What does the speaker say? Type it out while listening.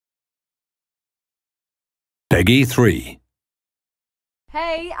Peggy 3.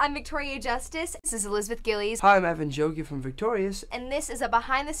 Hey, I'm Victoria Justice. This is Elizabeth Gillies. Hi, I'm Avan from Victorious. And this is a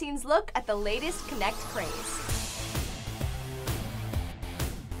behind-the-scenes look at the latest Kinect craze.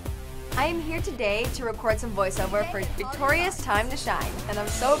 I am here today to record some voiceover for Victoria's Time to Shine, and I'm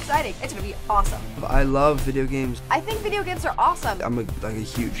so excited. It's gonna be awesome. I love video games. I think video games are awesome. I'm a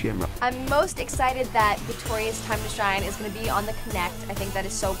huge gamer. I'm most excited that Victoria's Time to Shine is gonna be on the Kinect. I think that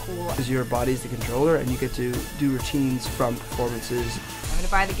is so cool. Because your body's the controller and you get to do routines from performances. I'm gonna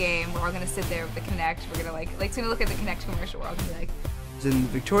buy the game, we're all gonna sit there with the Kinect, we're gonna it's gonna look at the Kinect commercial, we're all gonna be like. In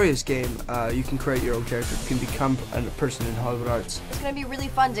Victoria's game, you can create your own character. You can become a person in Hollywood Arts. It's going to be really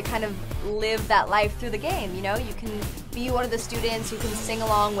fun to kind of live that life through the game, you know? You can be one of the students, you can sing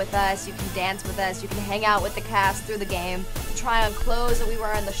along with us, you can dance with us, you can hang out with the cast through the game, try on clothes that we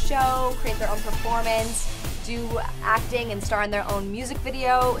wear on the show, create their own performance, do acting and star in their own music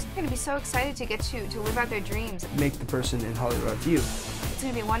video. They're going to be so excited to get to live out their dreams. Make the person in Hollywood Arts you. It's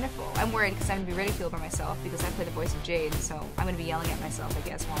going to be wonderful. I'm worried because I'm going to be ridiculed by myself because I play the voice of Jade, so I'm going to be yelling at myself, I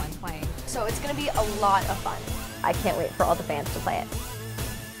guess, while I'm playing. So it's going to be a lot of fun. I can't wait for all the fans to play it.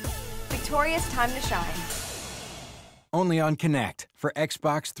 Victoria's Time to Shine. Only on Kinect for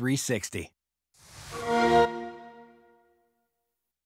Xbox 360.